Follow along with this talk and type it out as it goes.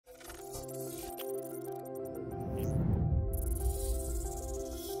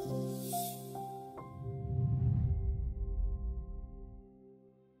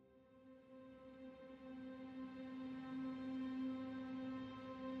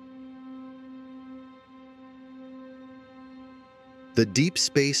The Deep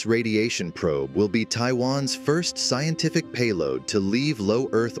Space Radiation Probe will be Taiwan's first scientific payload to leave low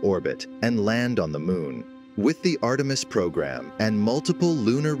Earth orbit and land on the Moon. With the Artemis program and multiple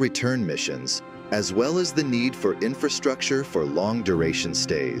lunar return missions, as well as the need for infrastructure for long-duration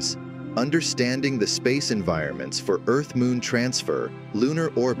stays, understanding the space environments for Earth-Moon transfer,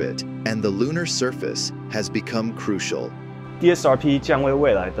 lunar orbit, and the lunar surface has become crucial. DSRP 将为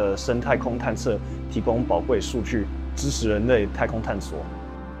未来的深太空探测提供宝贵数据，支持人类太空探索。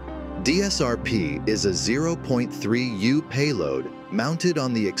DSRP is a 0.3U payload mounted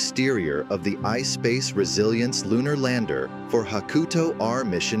on the exterior of the ispace Resilience lunar lander for Hakuto-R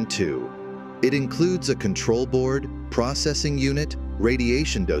Mission 2. It includes a control board, processing unit,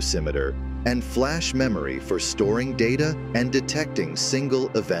 radiation dosimeter, and flash memory for storing data and detecting single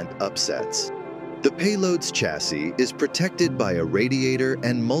event upsets. The payload's chassis is protected by a radiator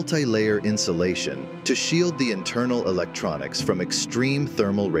and multi-layer insulation to shield the internal electronics from extreme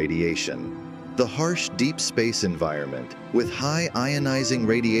thermal radiation. The harsh deep space environment, with high ionizing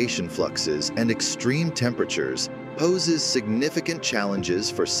radiation fluxes and extreme temperatures, poses significant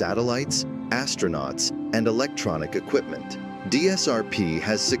challenges for satellites, astronauts, and electronic equipment. DSRP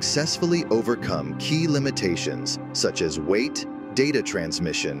has successfully overcome key limitations such as weight, data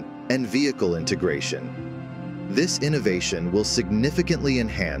transmission, and vehicle integration. This innovation will significantly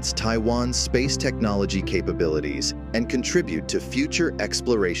enhance Taiwan's space technology capabilities and contribute to future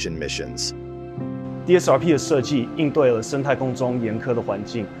exploration missions. DSRP 的设计应对了生态空中严苛的环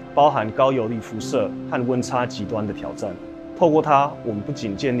境，包含高游离辐射和温差极端的挑战。透过它，我们不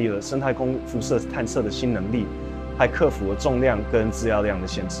仅建立了生态空辐射探测的新能力，还克服了重量跟资料量的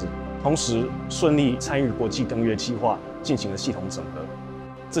限制，同时顺利参与国际登月计划，进行了系统整合。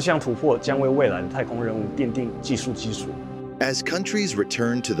这项突破将为未来的太空任务奠定技术基础。As countries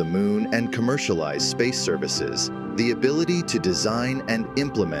return to the Moon and commercialize space services, the ability to design and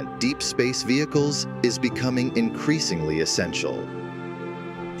implement deep space vehicles is becoming increasingly essential.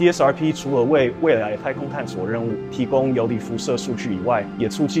 DSRP 除了为未来太空探索任务提供游离辐射数据以外，也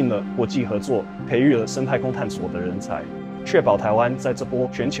促进了国际合作，培育了生态空探索的人才，确保台湾在这波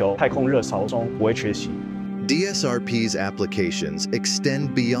全球太空热潮中不会缺席。DSRP's applications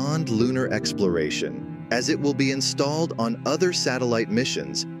extend beyond lunar exploration, as it will be installed on other satellite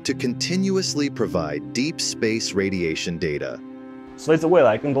missions to continuously provide deep space radiation data. 随着未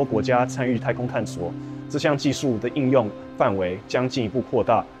来更多国家参与太空探索，这项技术的应用范围将进一步扩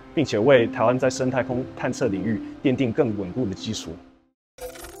大，并且为台湾在生态空探测领域奠定更稳固的基础。